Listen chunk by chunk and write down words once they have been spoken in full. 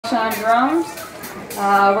Josh on drums.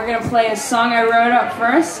 We're going to play a song I wrote up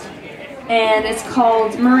first, and it's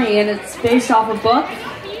called Marie, and it's based off a book,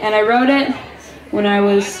 and I wrote it when I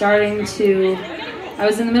was I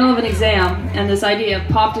was in the middle of an exam, and this idea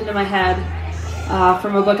popped into my head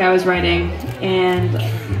from a book I was writing, and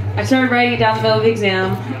I started writing it down in the middle of the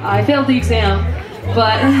exam. I failed the exam,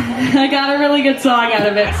 but I got a really good song out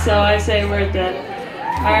of it, so I say worth it.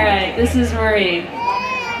 Alright, this is Marie.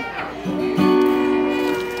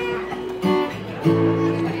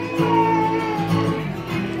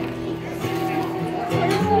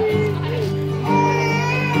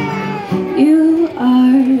 You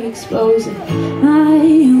are exposing my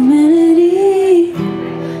humanity,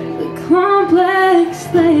 the complex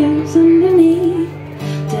layers underneath.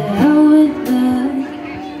 To hell with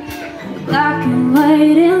the black and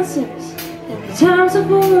white answers. In the times of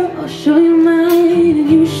war, I'll show you mine and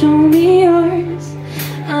you show me yours.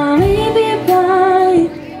 I may be blind,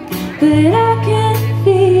 but I can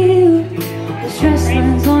feel the stress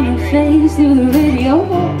lines on your face through the radio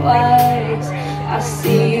wires. I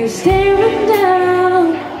see you staring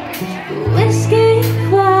down the whiskey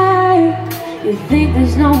fire. You think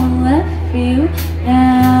there's no one left for you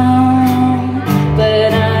now,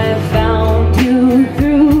 but I found you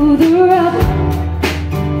through the rubble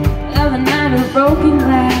of a night of broken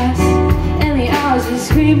glass and the hours you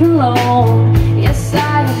scream alone. Yes, I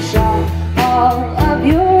have shot all of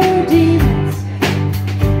your demons,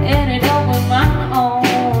 and it all with my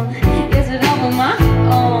own. Yes, it all with my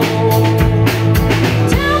own.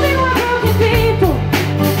 Tell me why broken people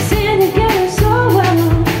stand together so well.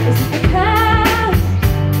 Is it the past,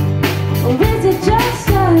 or is it just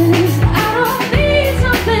us? I don't need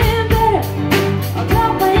something better. I'll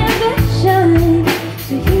drop my ambition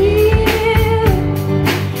to heal.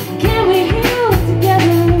 Can we heal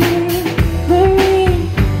together? Marie,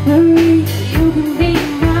 Marie, you can be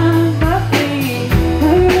my Marie.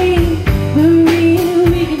 Marie, Marie,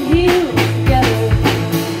 we can heal together.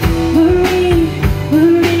 Marie,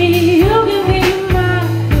 Marie, you can be my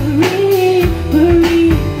Marie.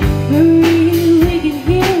 Marie, Marie, we can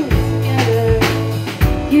heal together.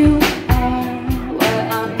 You are what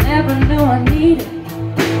I never knew I needed.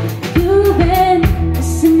 You've been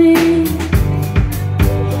listening.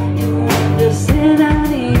 You understand I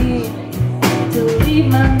need to leave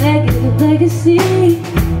my negative legacy.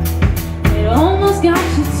 It almost got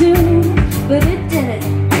you too, but it didn't.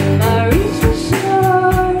 I reached for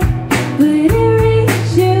sure, but it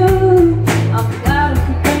reached you. I'm glad I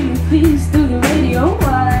could bring you peace through the radio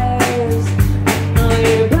wires. I know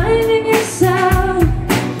you're blinding yourself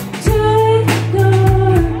to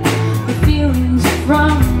ignore the feelings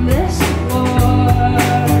from this war.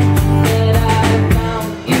 But I found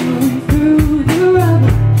you through the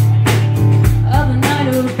rubble of a night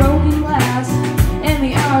of broken glass and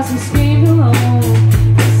the hours you screamed alone.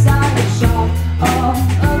 Yes, I have shot all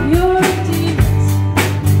of your demons,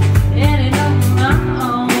 and it all on my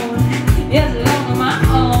own. Yes, it all on my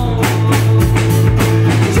own.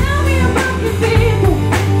 Tell me about your people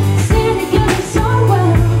stand together so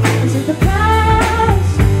well. Is it the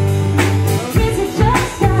past, or is it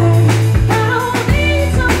just us? I don't need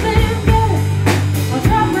something better. I'll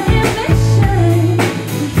drop my ambition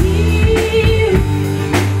to heal.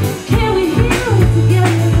 Can we heal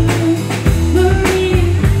together? Marie,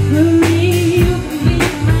 Marie, you can be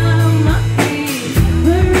my Marie.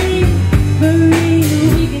 Marie, Marie,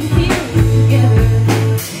 we can heal together.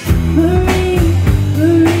 Marie,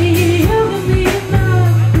 Marie, you can be my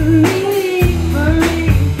Marie. Marie,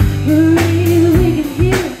 Marie, we can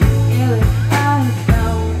heal together. I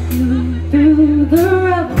found you through the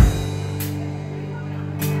rubble.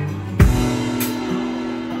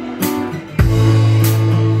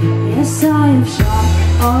 Yes, I have shot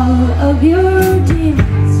all of your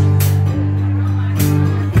demons.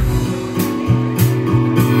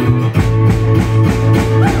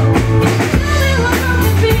 Tell me why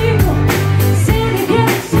broken people stand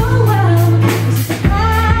together so well. Is it the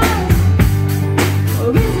past, or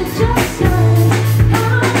is it just us? I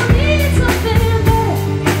don't need something better.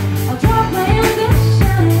 I'll drop my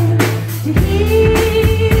ambition to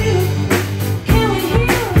heal. Can we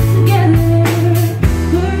heal together?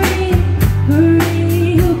 Marie,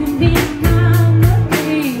 Marie, you can be my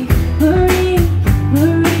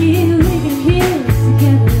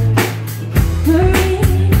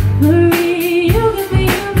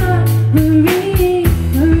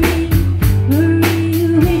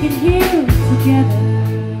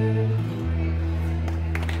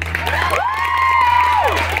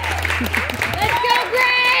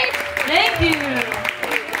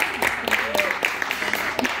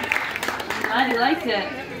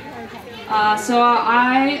So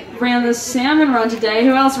I ran the salmon run today.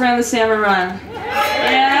 Who else ran the salmon run?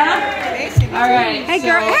 Yeah? Alright. Hey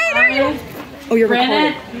girl, hey, there you go. Oh, you're ran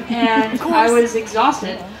it, and I was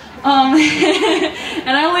exhausted.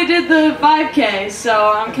 And I only did the 5K,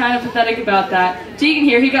 so I'm kind of pathetic about that. Tegan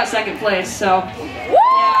here, he got second place, so.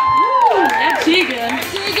 Yeah, Tegan.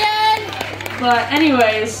 But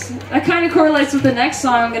anyways, that kind of correlates with the next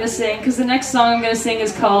song I'm gonna sing, because the next song I'm gonna sing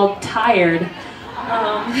is called "Tired."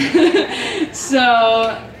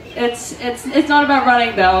 So it's not about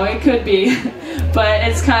running though. It could be, but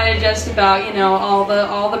it's kind of just about, you know, all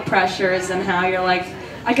the pressures and how you're like,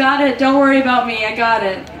 I got it. Don't worry about me. I got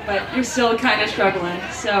it. But you're still kind of struggling.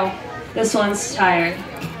 So this one's "Tired."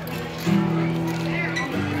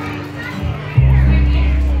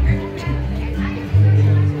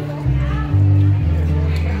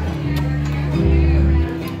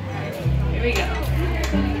 Here we go.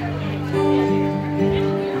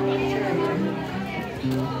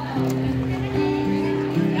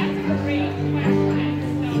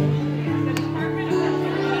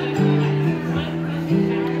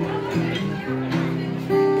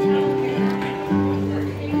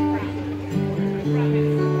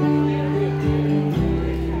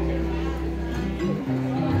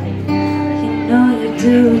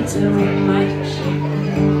 Do too much.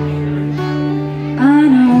 I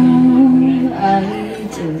know I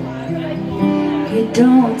do. You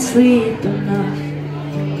don't sleep enough.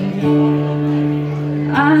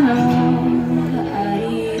 I know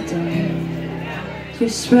I do. You're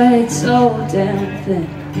spread so damn thin.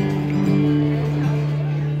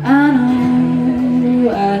 I know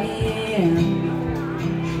I am.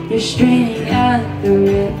 You're straining at the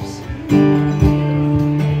ribs.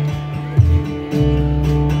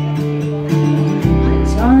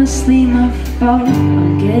 Honestly, my fault.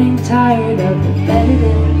 I'm getting tired of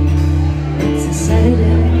repetitive. It's a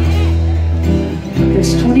sedative.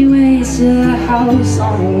 There's 20 ways to the house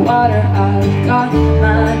on the water. I've got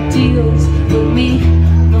my deals with me,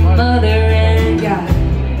 my mother, and God.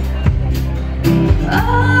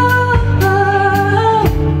 Oh,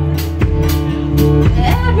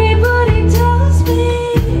 everybody tells me.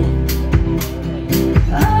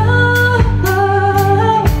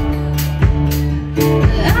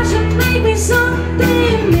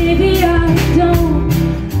 Something maybe I don't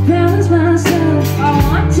balance myself. I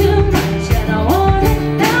want too much and I want it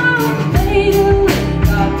now. Fade away.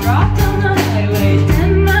 Got dropped on the highway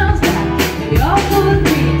 10 miles back. We all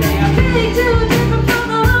agree they are really too different from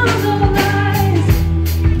the ones of lies.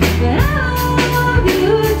 But I love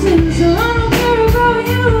you too, so I don't care about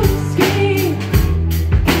you scream.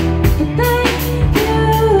 But thank you.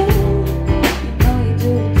 You know you do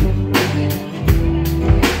it too much.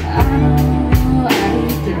 I know.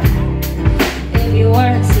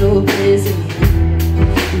 So busy,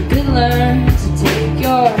 you could learn to take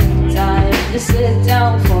your time, just sit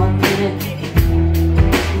down for a minute.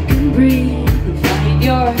 You can breathe and find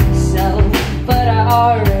yourself, but I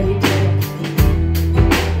already did.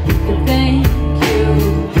 But thank you.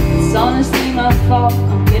 It's honestly my fault.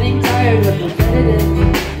 I'm getting tired of repetitive.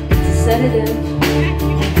 It's a sedative.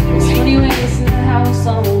 There's 20 ways in the house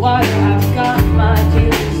on the water. I've got my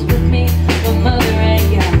deals with me, my mother,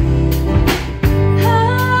 and God.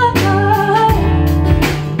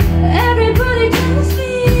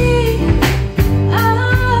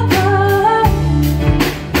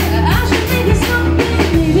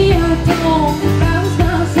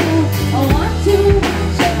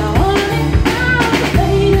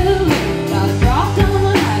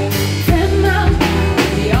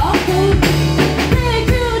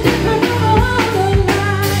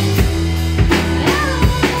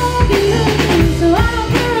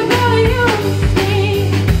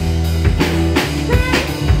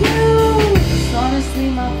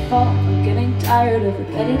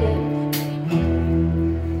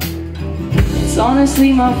 It's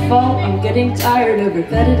honestly my fault, I'm getting tired of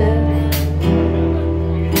repetitive.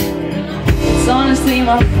 It's honestly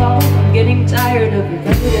my fault, I'm getting tired of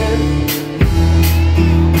repetitive.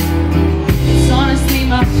 It's honestly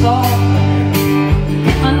my fault.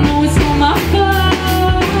 I know it's all my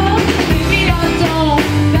fault. Maybe I don't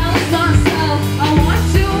balance myself. I want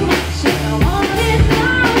too much and I want it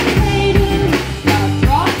now. Faded, got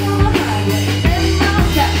dropped on the highway, 10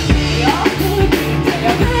 miles back. We all could be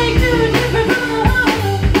there. Make too different from the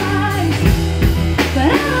other guys. But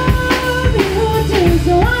I love you too,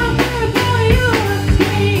 so I don't care about you. I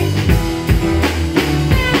scream.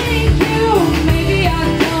 Thank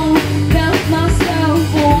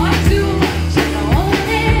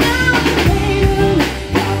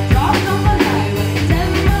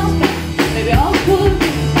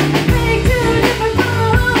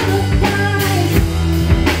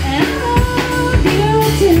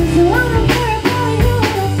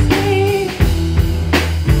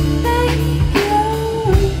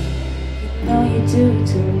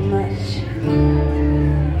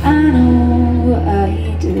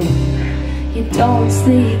don't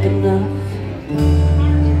sleep enough.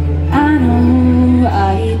 I know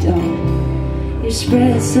I don't. You're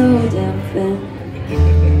spread so damn thin.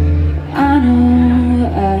 I know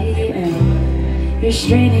I am. You're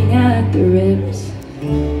straining at the ribs.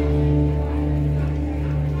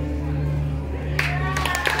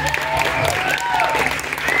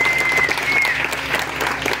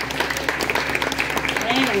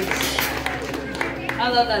 I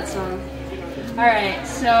love that song. Alright,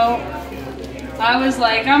 so I was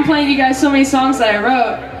like, I'm playing you guys so many songs that I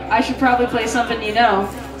wrote, I should probably play something you know,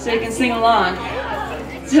 so you can sing along.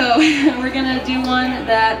 So we're gonna do one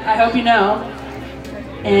that I hope you know,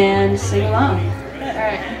 and sing along.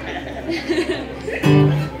 Alright.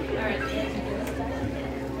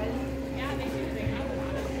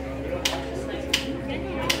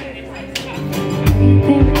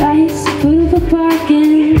 Paradise, put up a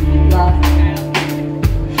parking lot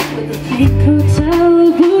with a pink hotel,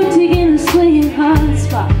 a boutique, and a swinging hot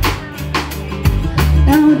spot.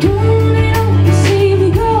 Now don't it always seem to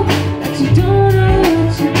go that you don't know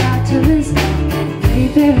what you got till it's done. Hey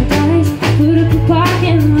paradise, put up a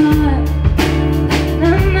parking lot.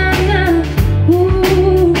 Na na na,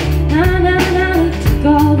 ooh, na na na. Took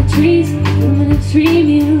all the trees, put them in a tree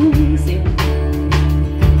museum.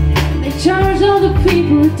 They charge all the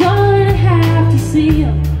people who don't have to see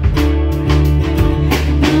them.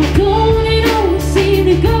 Now don't it always seem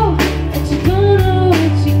to go that you don't know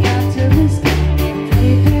what you got till it's done.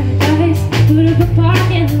 Hey paradise, put up a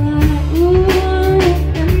parking lot. Ooh,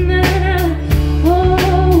 na na na,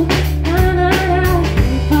 oh, na na na.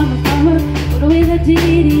 Hey farmer, farmer, put away that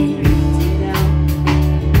ditty. Down.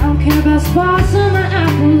 I don't care about spots on my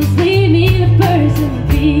apples. Leave me the birds and the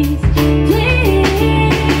bees.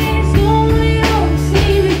 Please, don't it always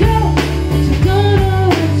seem to go that you don't know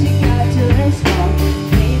what you got till it's gone.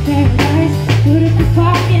 Hey paradise, put up a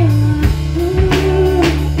parking lot. Ooh,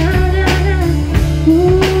 na na na,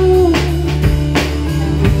 ooh.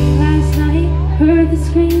 Last night, heard the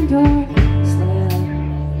screen door slam,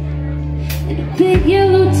 and a big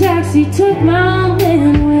yellow taxi took my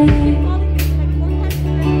man away.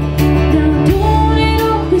 Now don't it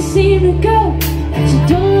always seem to go that you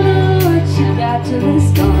don't know what you got till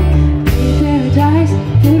it's gone. Hey paradise,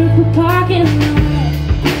 put up a parking lot.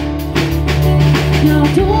 Now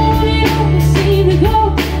don't it always seem to go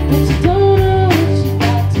that you don't know what you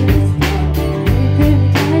got till it's gone. Hey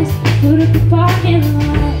paradise, put up a parking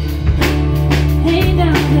lot. Hey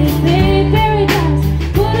now, hey paradise,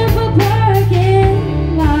 put up a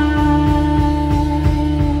parking lot.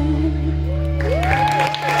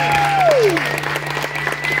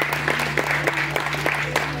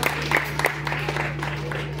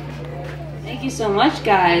 Thank you so much,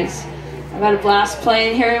 guys. I've had a blast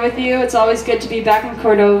playing here with you. It's always good to be back in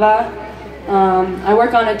Cordova. I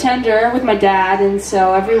work on a tender with my dad, and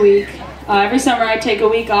so every summer I take a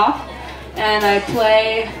week off, and I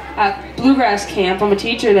play at Bluegrass Camp. I'm a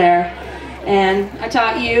teacher there, and I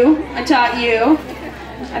taught you.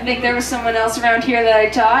 I think there was someone else around here that I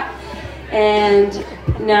taught, and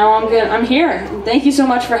now I'm here. Thank you so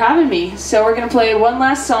much for having me. So we're gonna play one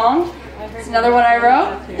last song. It's another one I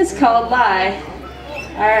wrote. It's called Lie.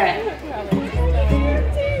 All right.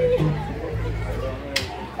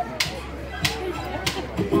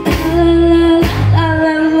 La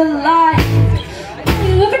la la la la. All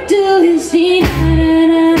you ever do is see na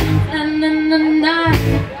na na na na na.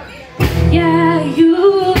 Yeah, you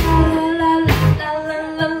la la la la la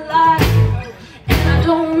la la. And I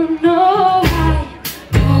don't know why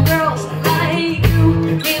you girls like you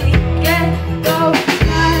really get those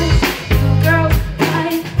guys. You girls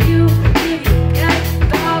like you really get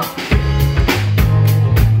those.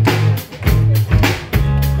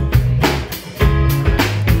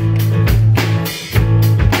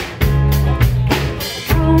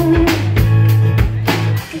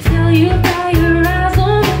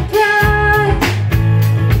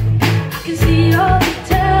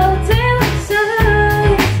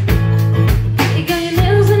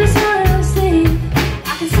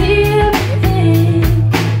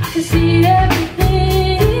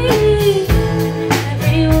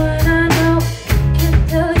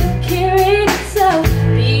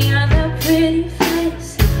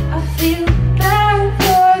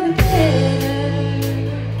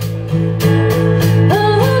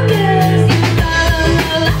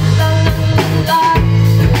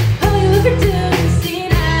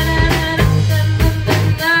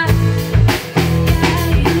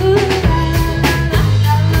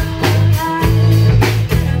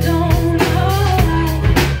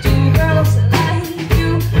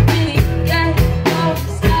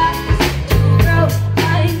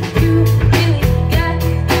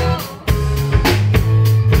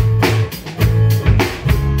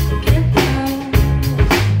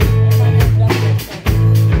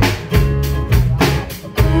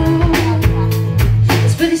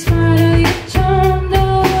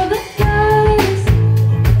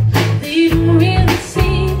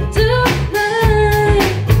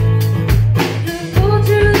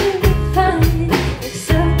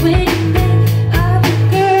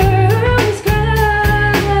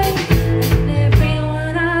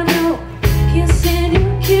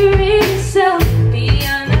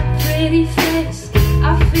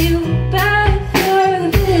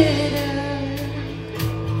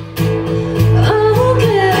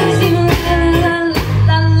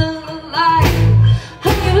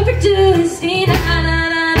 do is see